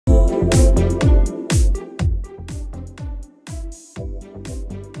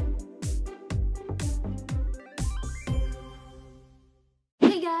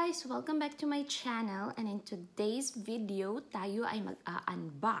guys! Welcome back to my channel, and in today's video, tayo ay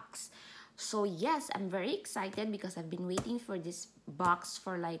mag-unbox. So yes, I'm very excited because I've been waiting for this box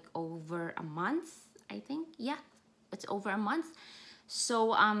for like over a month, I think. Yeah, it's over a month.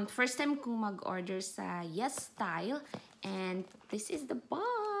 So first time kong mag-order sa YESstyle, and this is the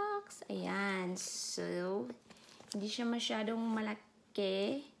box. Ayan, so hindi siya masyadong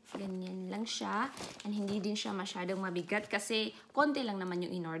malaki. Ganyan lang siya. And hindi din siya masyadong mabigat kasi konti lang naman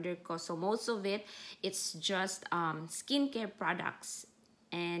yung in-order ko. So most of it, it's just skincare products.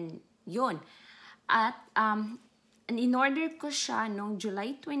 And yun. At in-order ko siya noong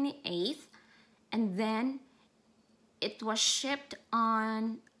July 28th. And then, it was shipped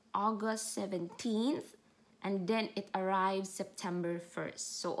on August 17th. And then, it arrived September 1st.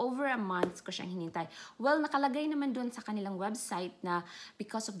 So, over a month ko siyang hinintay. Well, nakalagay naman doon sa kanilang website na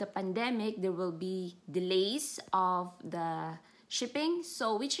because of the pandemic, there will be delays of the shipping.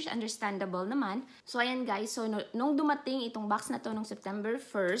 So, which is understandable naman. So, ayan guys. So, nung dumating itong box na to nung September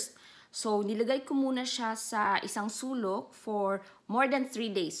 1st, so, nilagay ko muna siya sa isang sulok for more than 3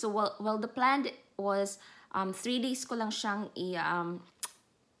 days. So, well the plan was 3 days ko lang siyang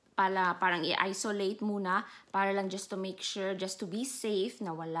parang i-isolate muna para lang just to make sure, just to be safe na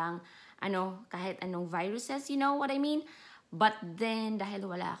walang kahit anong viruses, you know what I mean? But then, dahil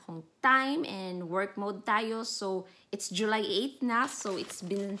wala akong time and work mode tayo, so it's July 8th na, so it's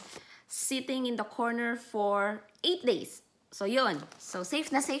been sitting in the corner for 8 days. So yun, so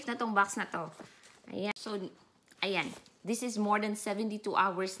safe na tong box na to. Ayan. So, ayan, this is more than 72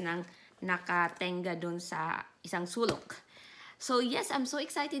 hours nang nakatenga dun sa isang sulok. So yes, I'm so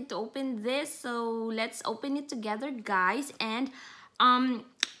excited to open this. So let's open it together, guys. And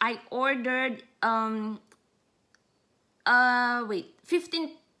I ordered 15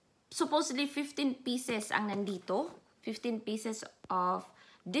 supposedly 15 pieces ang nandito. 15 pieces of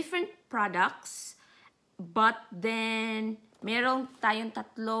different products. But then merong tayong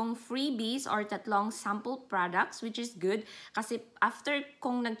tatlong freebies or tatlong sample products, which is good kasi after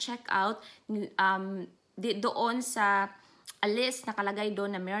kong nag-check out doon sa a list nakalagay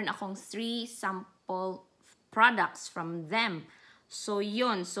doon na meron akong 3 sample products from them. So,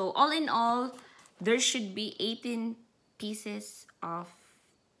 yun. So, all in all, there should be 18 pieces of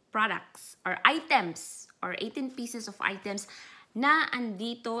products or items or 18 pieces of items na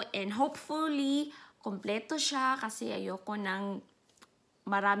andito, and hopefully, kompleto siya kasi ayoko ng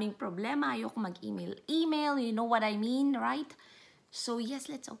maraming problema. Ayoko mag-email. You know what I mean, right? So, yes,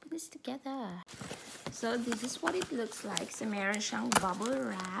 let's open this together. So, this is what it looks like. So, meron siyang bubble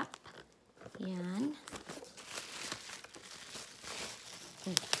wrap. Yan.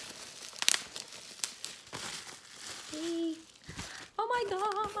 Hey. Oh my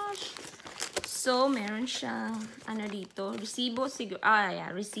gosh! So, meron siyang, dito, resibo,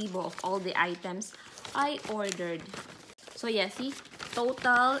 resibo of all the items I ordered. So, yeah, see?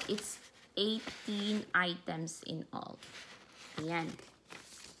 Total, it's 18 items in all. Ayan.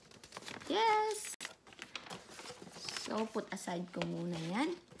 Yes! So, put aside ko muna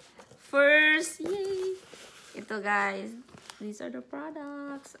yan. First, yay! Ito, guys. These are the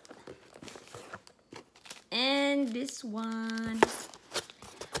products. And this one.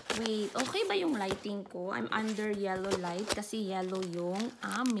 Wait, okay ba yung lighting ko? I'm under yellow light kasi yellow yung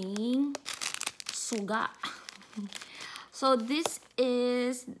aming suga. So, this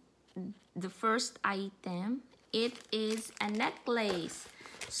is the first item. It is a necklace.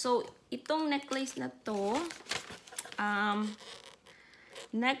 So, itong necklace na to,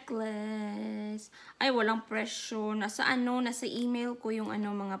 necklace, ay walang presyo. Nasa email ko yung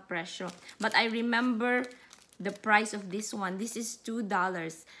mga presyo. But I remember the price of this one. This is $2.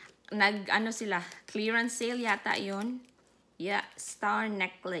 Sila, clearance sale yata yun. Yeah, star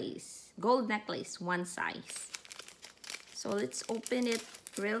necklace. Gold necklace, one size. So, let's open it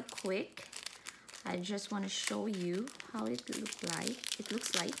real quick. I just want to show you how it looks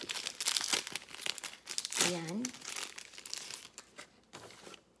like. Ayan.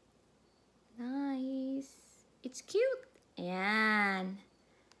 Nice. It's cute. Ayan.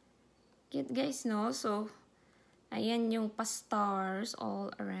 Cute, guys, no? So, ayan yung pa-stars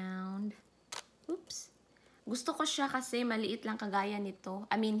all around. Oops. Gusto ko siya kasi maliit lang kagaya nito.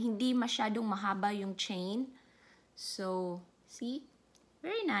 I mean, hindi masyadong mahaba yung chain. So, see?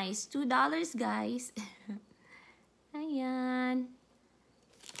 Very nice. $2, guys. Ayan.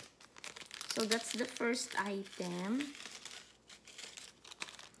 So, that's the first item.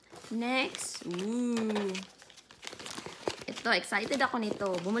 Next. Ooh. Ito, excited ako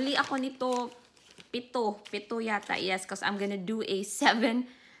nito. Bumili ako nito 7 yata. Yes, because I'm gonna do a 7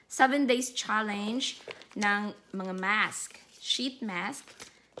 days challenge ng mga mask. Sheet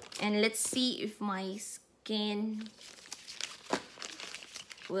mask. And let's see if my skin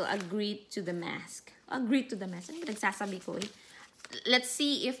will agree to the mask. Agree to the mask. Ano yung nagsasabi ko eh? Let's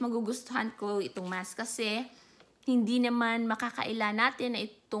see if magugustuhan ko itong mask kasi hindi naman makakaila natin na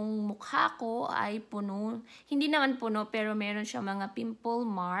itong mukha ko ay puno. Hindi naman puno pero meron siya mga pimple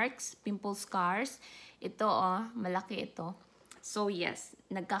marks, pimple scars. Ito oh, malaki ito. So yes,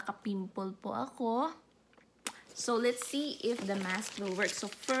 nagkaka-pimple po ako. So let's see if the mask will work. So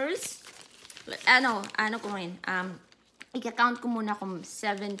first, ano ko rin, i-count ko muna kung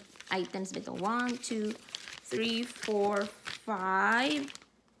 7 items ba ito. 1, 2, 3, 4, 5,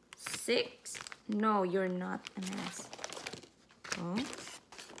 6. No, you're not a mask. Oh.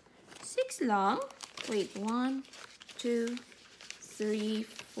 6 lang? Wait, 1, 2, 3,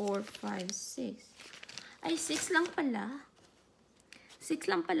 4, 5, 6. Ay, 6 lang pala. 6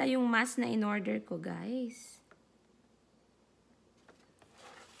 lang pala yung mask na in-order ko, guys.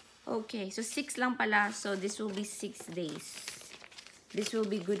 Okay, so 6 lang pala. So, this will be 6 days. This will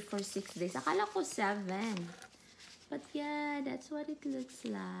be good for 6 days. Akala ko 7. But yeah, that's what it looks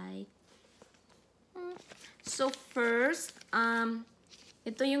like. So, first,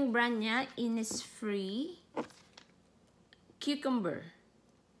 ito yung brand niya. Innisfree. Cucumber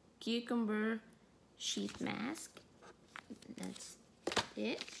sheet mask. That's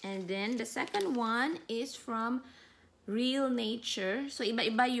it. And then, the second one is from Real Nature. So,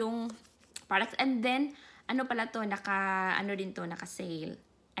 iba-iba yung products. And then, ano pala to, naka-sale.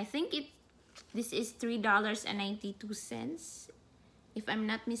 I think this is $3.92, if I'm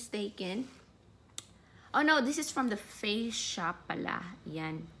not mistaken. Oh no, this is from the Face Shop pala.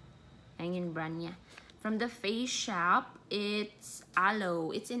 Yan. Yan yung brand niya. From the Face Shop, it's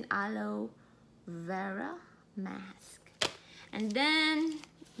aloe. It's in aloe vera mask. And then,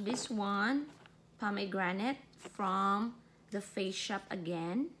 this one, pomegranate, from the Face Shop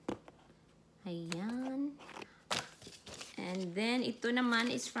again. Ayan. And then, ito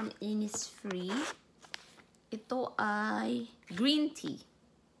naman is from Innisfree. Ito ay green tea.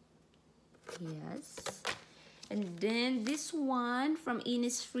 Yes. And then, this one from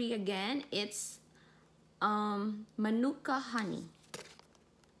Innisfree again, it's Manuka honey.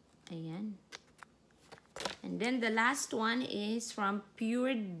 Ayan. And then, the last one is from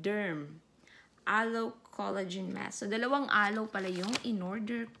Pure Derm. Aloe collagen mask. So, dalawang aloe pala yung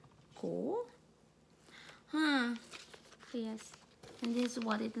in-order ko. Yes. And this is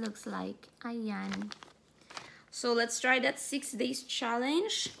what it looks like. Ayan. So, let's try that 6 days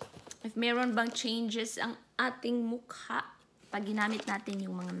challenge. If meron bang changes ang ating mukha pag ginamit natin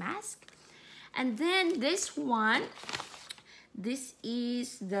yung mga mask. And then, this one, this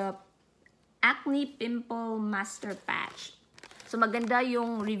is the Acne Pimple Master Patch. So, maganda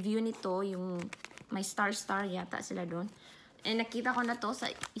yung review nito, yung may star yata sila doon. And nakita ko na to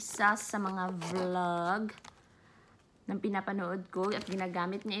sa isa sa mga vlog ng pinapanood ko at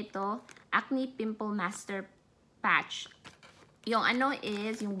ginagamit niya ito, Acne Pimple Master Patch. Yung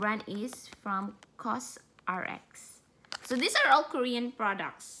yung brand is from CosRx. So, these are all Korean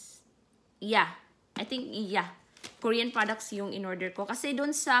products. Yeah, I think, yeah. Korean products yung in-order ko. Kasi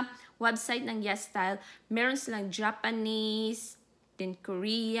doon sa website ng YESstyle, meron silang Japanese, then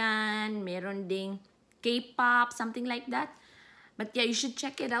Korean, meron ding K-pop, something like that. But yeah, you should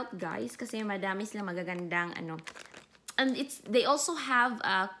check it out, guys, kasi madami silang magagandang And they also have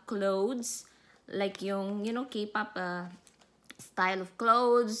clothes, like yung, K-pop style of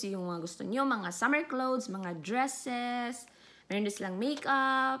clothes, yung mga gusto nyo, mga summer clothes, mga dresses, meron din silang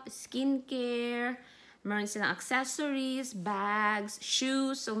makeup, skincare, meron silang accessories, bags,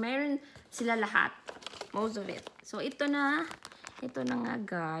 shoes, so meron sila lahat, most of it. So ito na nga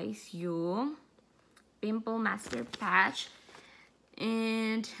guys, yung Pimple Master Patch.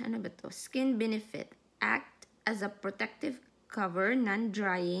 And, ano ba to? Skin Benefit. Act as a protective cover,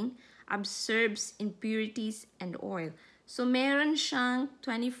 non-drying, absorbs impurities and oil. So, meron siyang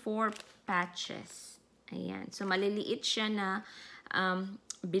 24 patches. Ayan. So, maliliit siya na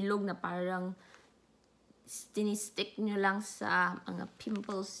bilog na parang tinistick nyo lang sa mga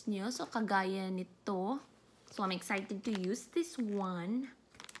pimples nyo. So, kagaya nito. So, I'm excited to use this one.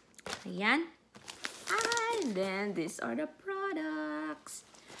 Ayan. And then, these are the products.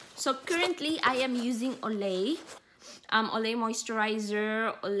 So, currently, I am using Olay. Olay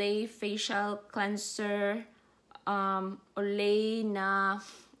Moisturizer, Olay Facial Cleanser, Olay na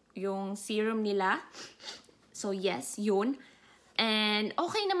yung serum nila. So, yes, yun. And,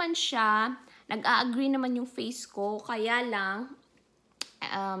 okay naman siya. Nag-a-agree naman yung face ko. Kaya lang,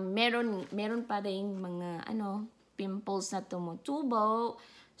 meron pa rin mga, pimples na tumutubo.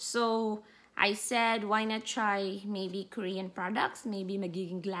 So, I said, why not try maybe Korean products? Maybe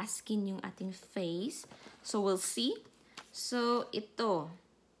magiging glass skin yung ating face. So, we'll see. So, ito.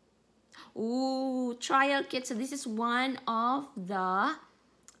 Ooh, trial kit. So, this is one of the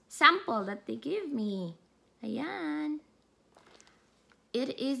sample that they give me. Ayan.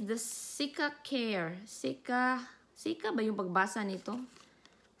 It is the Sika Care. Sika ba yung pagbasa nito?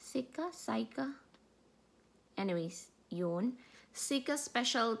 Sika? Anyways, yun. Sika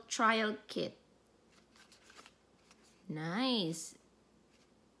Special Trial Kit. Nice.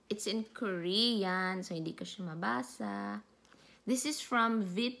 It's in Korean, so hindi ko siya mabasa. This is from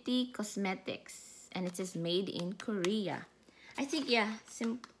Viti Cosmetics, and it is made in Korea. I think, yeah,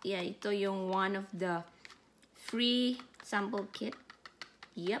 ito yung one of the free sample kit.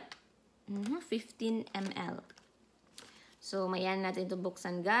 Yep. 15 ml. So, mayan natin ito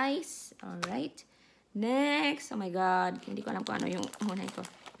buksan, guys. Alright. Next. Oh my God. Hindi ko alam kung ano yung muna ito.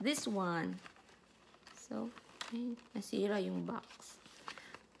 This one. So, nasira yung box.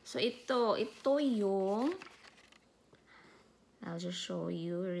 So, ito yung I'll just show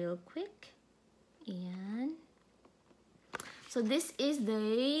you real quick. Ayan. So, this is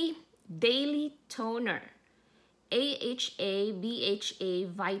the Daily Toner. AHA,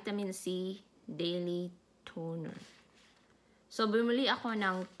 BHA, Vitamin C Daily Toner. So, bumili ako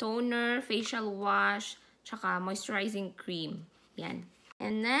ng toner, facial wash, tsaka moisturizing cream. Yan.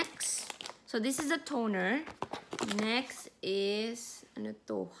 And next, so this is a toner. Next is, ano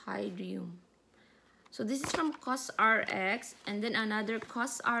to? Hydrium. So, this is from CosRx. And then, another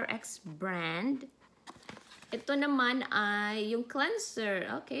CosRx brand. Ito naman ay yung cleanser.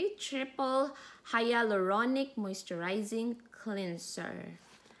 Okay, triple hyaluronic moisturizing cleanser.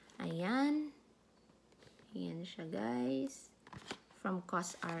 Ayan. Ayan siya, guys. From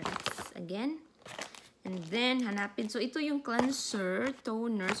CosRx again. And then, hanapin. So, ito yung cleanser,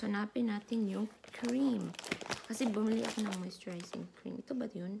 toner. So, hanapin natin yung cream. Kasi bumili ako ng moisturizing cream. Ito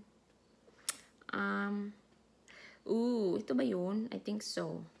ba yun? Ito ba yun? I think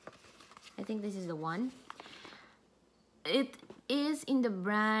so. I think this is the one. It is in the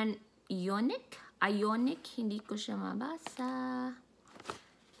brand Ionic. Hindi ko siya mabasa.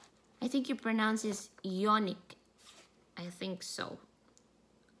 I think you pronounce it Ionic. I think so.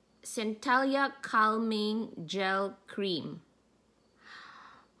 Centella Calming Gel Cream.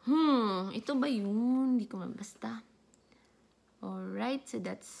 Ito ba yun? Hindi ko mabasta. Alright, so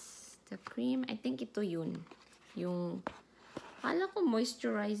that's the cream. I think ito yun. Yung, kala ko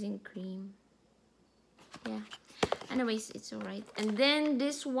moisturizing cream. Yeah. Anyways, it's alright. And then,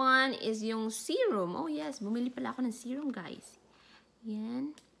 this one is yung serum. Oh, yes. Bumili pala ako ng serum, guys.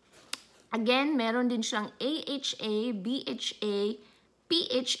 Yan. Again, meron din siyang AHA, BHA,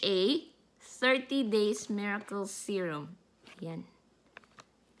 PHA, 30 Days Miracle Serum. Yan.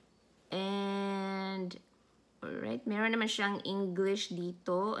 And, alright, meron naman siyang English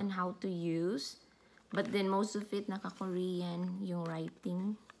dito on how to use. But then, most of it naka-Korean yung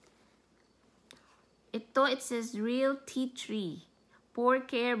writing. Ito, it says Real Tea Tree. Pore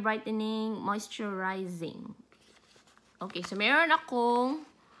Care Brightening Moisturizing. Okay, so meron akong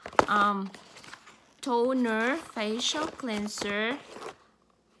toner, facial cleanser,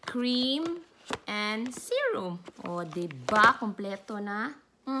 cream, and serum. O, diba? Kompleto na.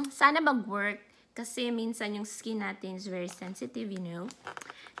 Sana mag-work kasi minsan yung skin natin is very sensitive, you know.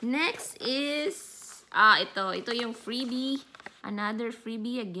 Next is, ito yung freebie. Another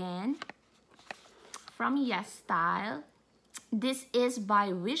freebie again. From YESstyle. This is by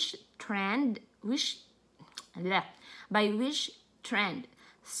YEStrend.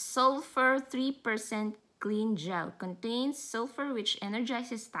 Sulfur 3% Clean Gel. Contains sulfur which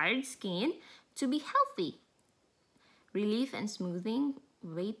energizes tired skin to be healthy. Relief and smoothing.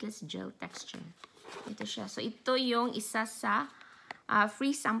 Weightless gel texture. Ito siya. So, ito yung isa sa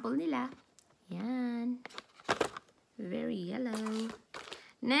free sample nila. Yan. Very yellow.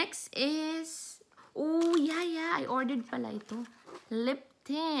 Next is, oh, yeah. I ordered pala ito. Lip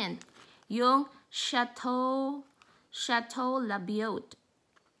tint. Yung Chateau Labiot.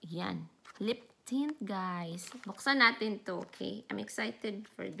 Yan. Lip tint, guys. Buksan natin to, okay? I'm excited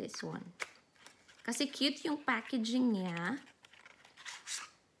for this one. Kasi cute yung packaging niya.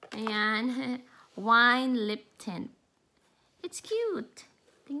 Ayan. Wine lip tint. It's cute.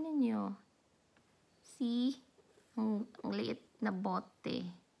 Tingnan nyo. See? Ang liit na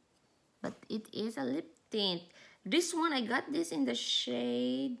bote. But it is a lip tint. This one, I got this in the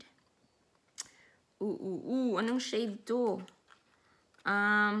shade. Anong shade to?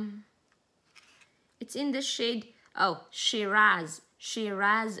 It's in the shade, Shiraz.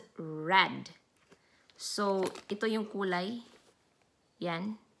 Shiraz Red. So, ito yung kulay.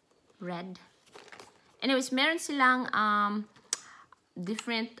 Yan. Red. Anyways, meron silang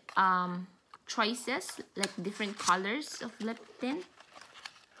different choices, like different colors of lip tint.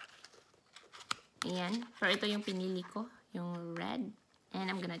 Ayan. Pero ito yung pinili ko, yung red. And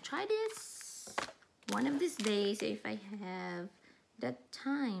I'm gonna try this one of these days if I have that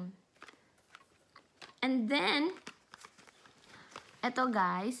time. And then, ito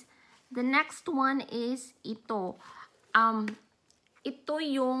guys, the next one is ito. Ito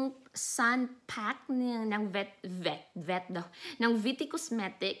yung sun pack ng VT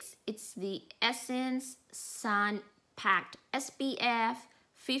Cosmetics. It's the Essence Sun Packed SPF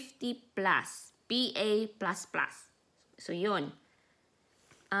 50+, PA++. So, yun.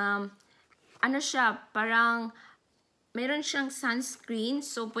 Ano siya, parang meron siyang sunscreen.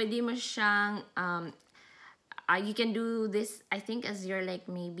 So, pwede mo siyang, you can do this, I think, as your like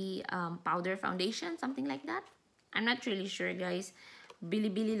maybe powder foundation, something like that. I'm not really sure, guys.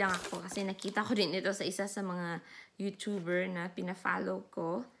 Bili-bili lang ako kasi nakita ko din ito sa isa sa mga YouTuber na pina-follow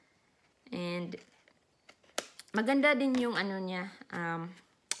ko. And maganda din yung ano niya,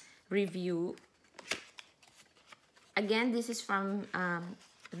 review. Again, this is from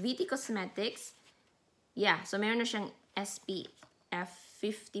VT Cosmetics. Yeah, so meron na siyang SPF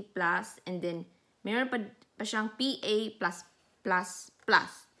 50+, and then meron pa siyang PA+++. 3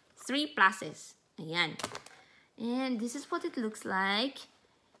 pluses. Ayan. And this is what it looks like.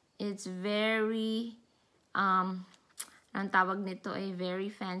 It's very, ang tawag nito ay very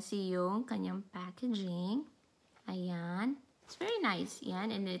fancy yung kanyang packaging. Ayan. It's very nice. Ayan.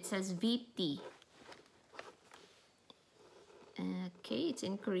 And it says VT. Okay, it's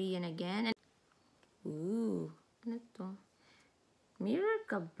in Korean again. Ooh, ano to? Mirror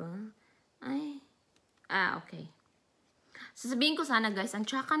ka ba? Ay, okay. Sasabihin ko sana guys, ang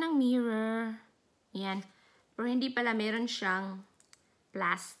tsaka ng mirror. Yan. Pero hindi pala, meron siyang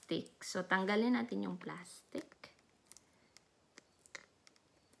plastic. So, tanggalin natin yung plastic.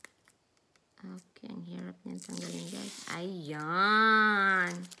 Okay, ang hirap niyan tanggalin guys.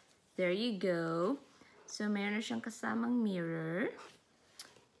 Ayan. There you go. So, meron siyang kasamang mirror.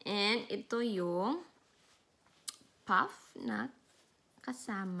 And ito yung puff na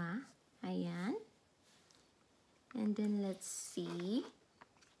kasama. Ayan. And then, let's see.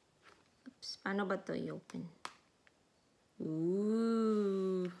 Oops, paano ba ito i-open?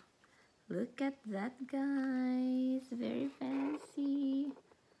 Ooh. Look at that, guys. Very fancy.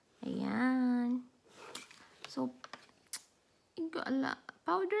 Ayan. So,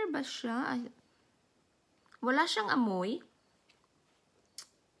 powder ba siya? Wala siyang amoy.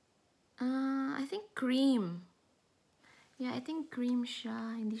 I think cream. Yeah, I think cream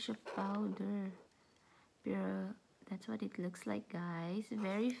siya. Hindi siya powder. Pero, that's what it looks like, guys.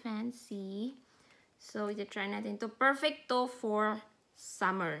 Very fancy. So, ito-try natin to. Perfect to for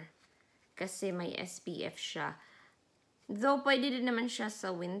summer. Kasi may SPF siya. Though, pwede din naman siya sa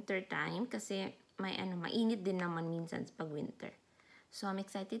winter time. Kasi, mainit din naman minsan pag winter. So, I'm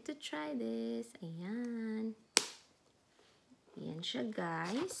excited to try this. Ayan. Ayan siya,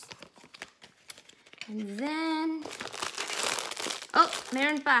 guys. And then, oh,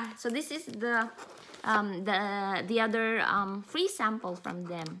 meron pa. So, this is the other free sample from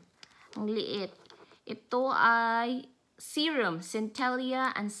them. Ang liit. Ito ay serum.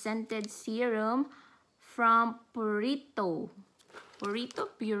 Centellia Unscented Serum from Purito.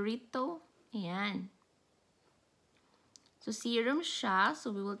 Purito. Ayan. So, serum siya. So,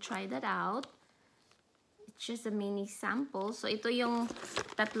 we will try that out. It's just a mini sample. So, ito yung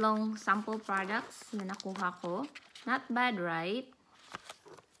tatlong sample products na nakuha ko. Not bad, right?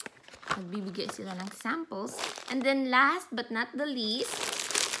 Nagbibigay sila ng samples. And then, last but not the least,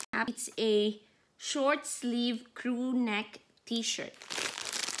 it's a short sleeve crew neck t-shirt.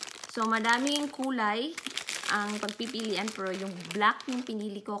 So, madaming kulay ang pagpipilian, pero yung black yung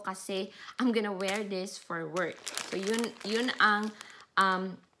pinili ko kasi I'm gonna wear this for work. So, yun ang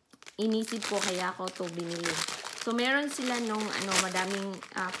inisip ko kaya ako to binili. So, meron sila nung madaming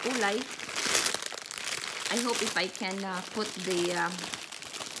kulay. I hope if I can put the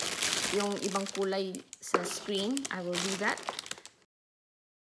yung ibang kulay sa screen, I will do that.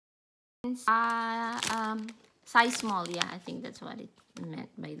 Size small, yeah, I think that's what it meant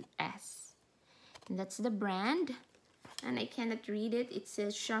by S. And that's the brand. And I cannot read it. It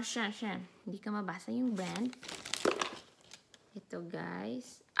says Shashan. Hindi ka mabasa yung brand. Ito,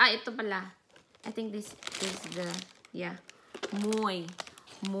 guys. Ito pala. I think this is the, yeah, Moy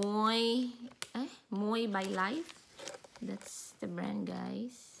by Life. That's the brand,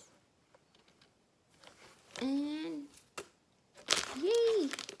 guys. And, yay!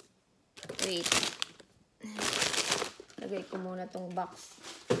 Wait. Lagay ko muna tong box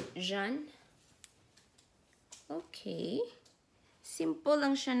dyan. Okay. Simple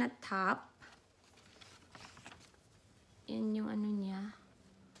lang siya na top. Yan yung ano niya.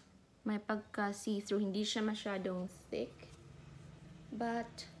 May pagka see-through. Hindi siya masyadong thick.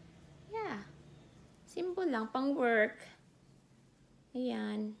 But, yeah. Simple lang. Pang work.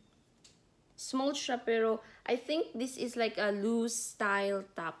 Ayan. Small siya pero I think this is like a loose style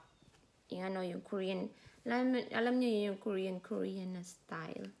top. Yung ano, yung Korean. Alam niyo yung Korean na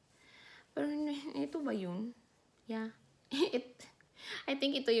style. Pero ito ba yun? Yeah. I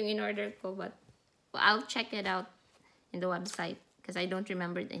think ito yung in-order ko, but I'll check it out in the website because I don't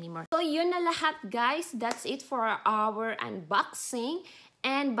remember it anymore. So, yun na lahat, guys. That's it for our unboxing.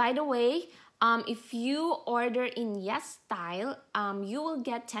 And by the way, if you order in YESstyle, you will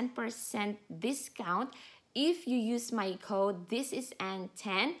get 10% discount if you use my code. This is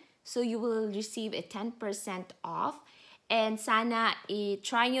N10, so you will receive a 10% off. And sana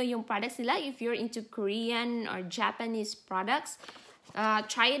i-try nyo yung products nila. If you're into Korean or Japanese products,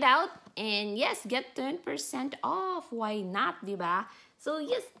 try it out. And yes, get 10% off. Why not, diba? So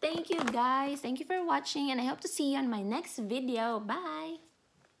yes, thank you guys. Thank you for watching. And I hope to see you on my next video. Bye!